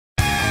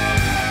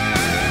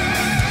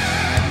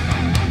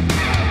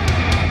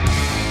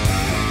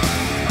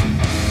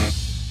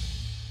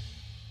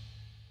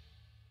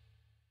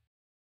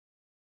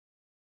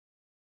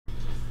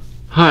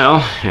Hi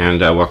all, and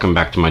welcome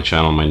back to my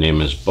channel. My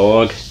name is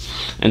Bog.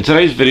 In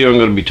today's video I'm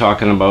going to be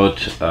talking about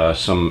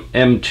some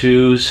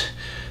M2s,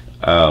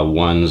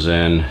 ones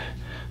in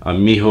a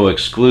Miho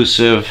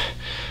exclusive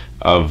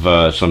of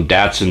some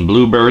DATSUN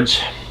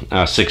BLUEBIRDs,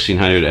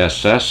 1600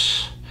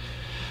 SS.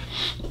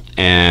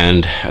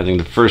 And I think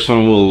the first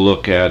one we'll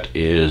look at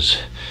is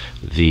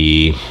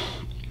the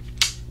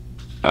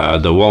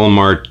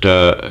Walmart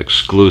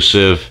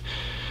exclusive.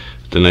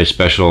 The nice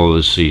special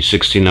is the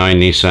 69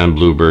 NISSAN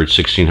BLUEBIRD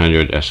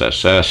 1600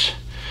 SSS.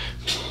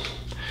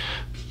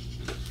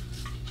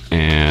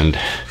 And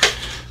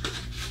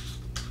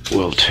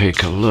we'll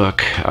take a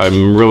look.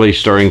 I'm really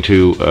starting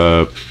to,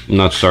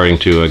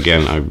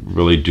 again, I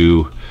really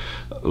do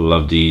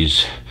love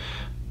these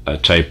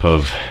type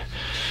of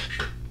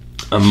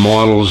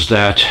models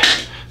that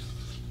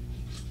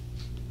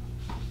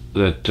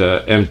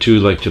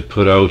M2 like to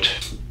put out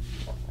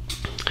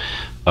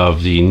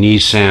of the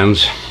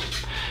Nissans.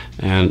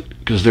 And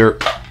because they're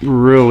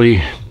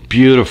really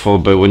beautiful,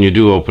 but when you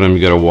do open them,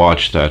 you got to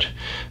watch that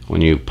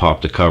when you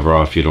pop the cover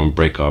off, you don't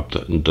break up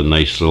the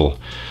nice little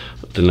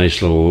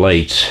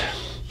lights,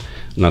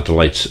 not the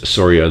lights,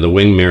 sorry, the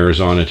wing mirrors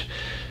on it.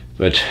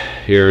 But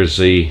here's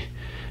the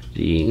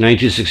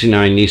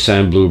 1969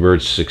 Nissan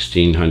BLUEBIRD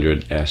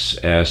 1600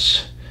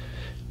 SS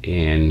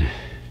in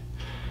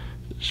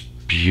this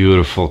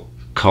beautiful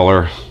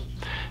color,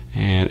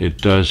 and it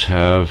does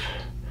have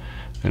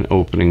an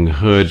opening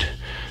hood.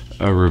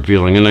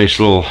 Revealing a nice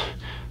little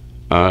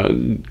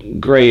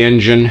gray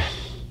engine,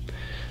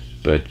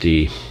 but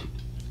the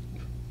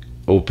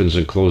opens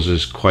and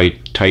closes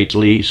quite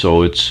tightly,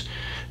 so it's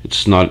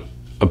not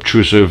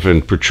obtrusive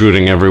and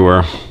protruding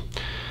everywhere.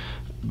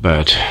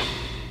 But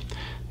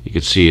you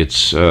can see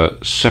it's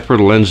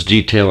separate lens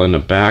detail in the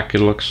back,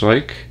 it looks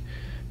like,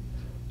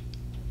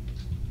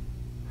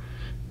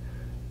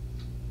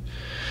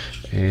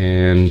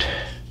 and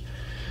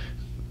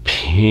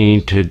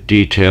painted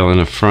detail in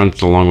the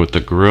front along with the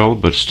grille,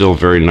 but still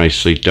very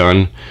nicely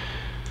done.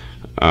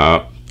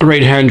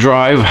 Right hand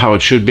drive, how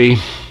it should be,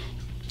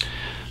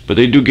 but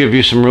they do give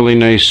you some really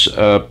nice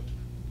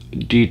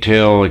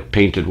detail, like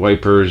painted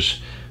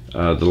wipers.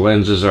 The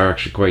lenses are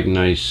actually quite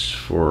nice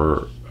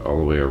for all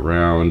the way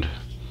around,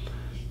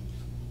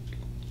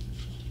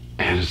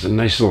 and there's a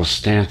nice little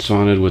stance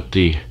on it with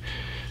the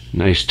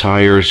nice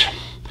tires.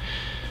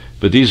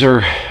 But these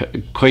are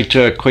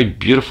quite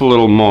beautiful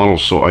little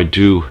models, so I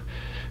do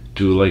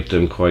like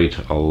them quite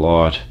a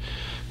lot,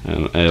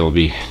 and it'll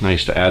be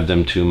nice to add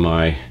them to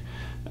my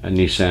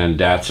Nissan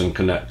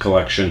DATSUN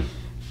collection.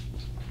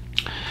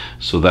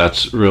 So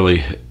that's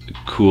really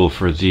cool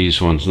for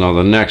these ones. Now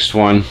the next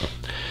one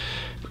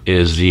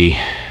is the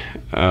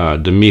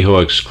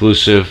Miho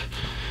exclusive,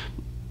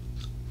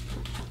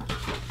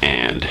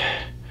 and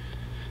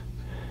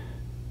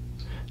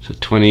it's a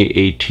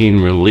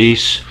 2018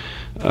 release.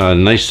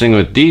 Nice thing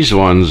with these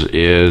ones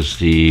is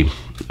the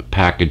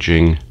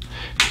packaging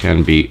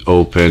can be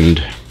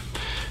opened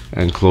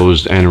and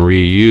closed and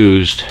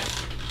reused.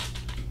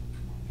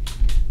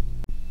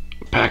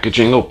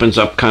 Packaging opens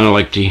up kind of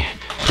like the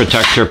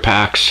protector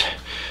packs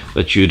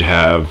that you'd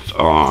have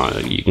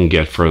you can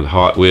get for the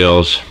Hot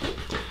Wheels.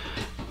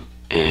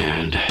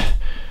 And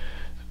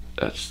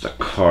that's the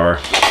car.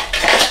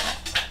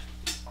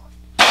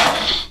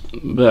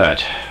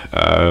 But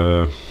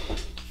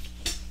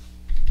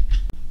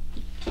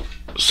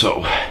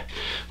so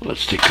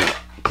let's take a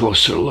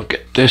closer look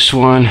at this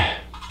one.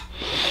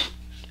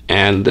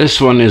 And this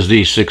one is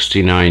the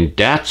 69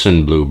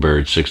 DATSUN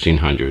BLUEBIRD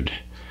 1600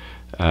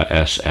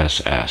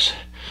 SSS.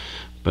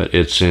 But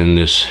it's in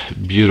this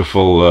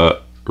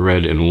beautiful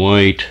red and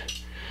white.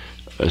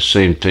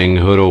 Same thing,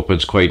 hood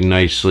opens quite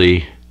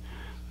nicely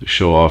to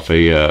show off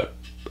a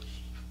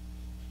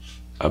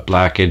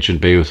black engine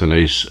bay with a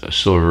nice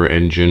silver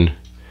engine.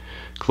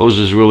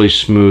 Closes really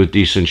smooth,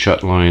 decent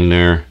shut line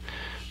there.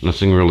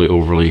 Nothing really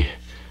overly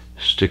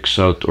sticks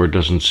out or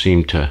doesn't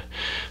seem to.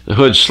 The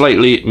hood's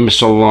slightly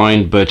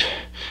misaligned, but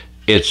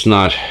it's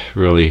not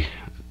really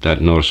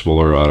that noticeable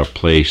or out of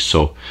place,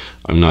 so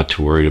I'm not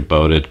too worried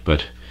about it.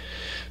 But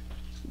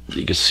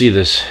you can see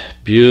this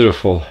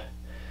beautiful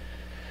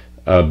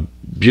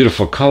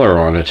color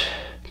on it,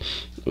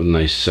 with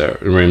nice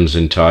rims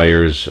and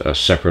tires,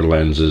 separate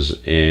lenses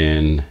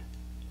in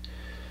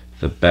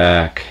the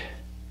back,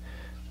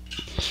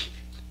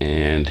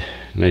 and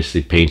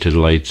nicely painted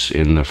lights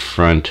in the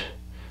front.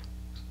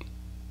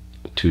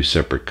 Two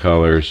separate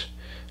colors,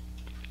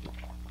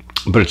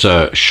 but it's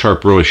a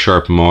really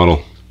sharp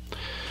model,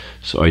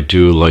 so I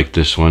do like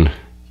this one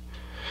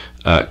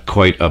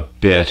quite a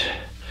bit.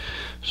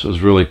 So it's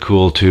really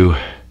cool to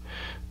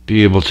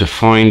be able to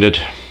find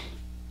it.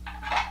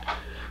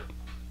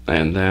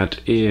 And that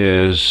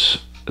is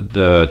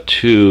the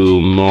two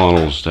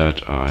models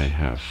that I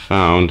have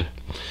found.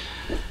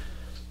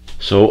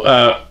 So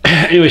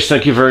anyways,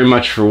 thank you very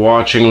much for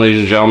watching,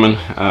 ladies and gentlemen.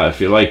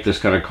 If you like this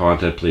kind of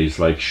content, please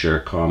like, share,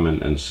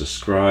 comment, and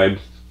subscribe.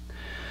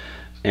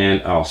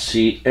 And I'll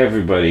see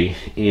everybody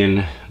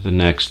in the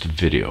next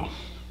video.